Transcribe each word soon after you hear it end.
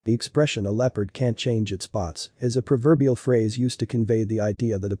The expression "a leopard can't change its spots" is a proverbial phrase used to convey the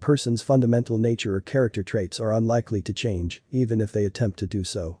idea that a person's fundamental nature or character traits are unlikely to change, even if they attempt to do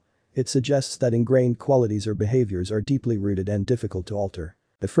so. It suggests that ingrained qualities or behaviors are deeply rooted and difficult to alter.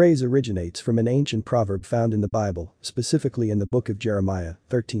 The phrase originates from an ancient proverb found in the Bible, specifically in the book of Jeremiah,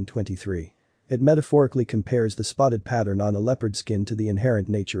 13:23. It metaphorically compares the spotted pattern on a leopard skin to the inherent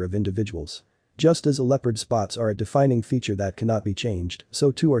nature of individuals. Just as a leopard's spots are a defining feature that cannot be changed,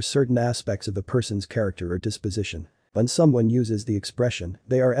 so too are certain aspects of a person's character or disposition. When someone uses the expression,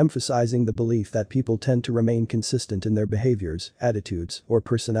 they are emphasizing the belief that people tend to remain consistent in their behaviors, attitudes, or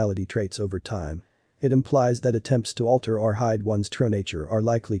personality traits over time. It implies that attempts to alter or hide one's true nature are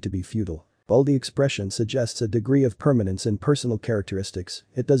likely to be futile. While the expression suggests a degree of permanence in personal characteristics,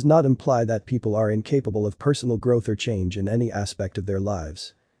 it does not imply that people are incapable of personal growth or change in any aspect of their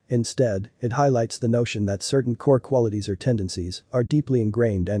lives. Instead, it highlights the notion that certain core qualities or tendencies are deeply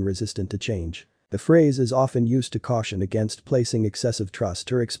ingrained and resistant to change. The phrase is often used to caution against placing excessive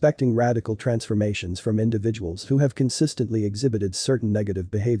trust or expecting radical transformations from individuals who have consistently exhibited certain negative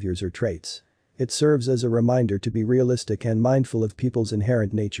behaviors or traits. It serves as a reminder to be realistic and mindful of people's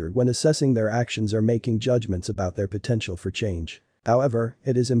inherent nature when assessing their actions or making judgments about their potential for change. However,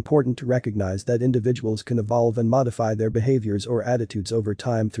 it is important to recognize that individuals can evolve and modify their behaviors or attitudes over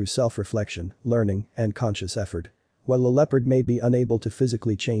time through self-reflection, learning, and conscious effort. While a leopard may be unable to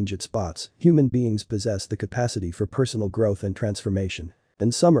physically change its spots, human beings possess the capacity for personal growth and transformation.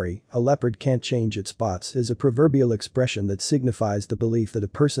 In summary, "a leopard can't change its spots" is a proverbial expression that signifies the belief that a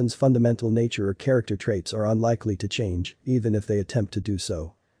person's fundamental nature or character traits are unlikely to change, even if they attempt to do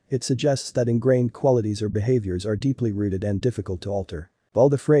so. It suggests that ingrained qualities or behaviors are deeply rooted and difficult to alter. While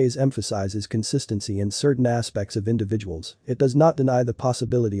the phrase emphasizes consistency in certain aspects of individuals, it does not deny the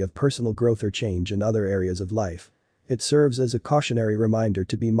possibility of personal growth or change in other areas of life. It serves as a cautionary reminder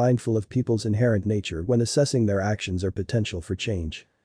to be mindful of people's inherent nature when assessing their actions or potential for change.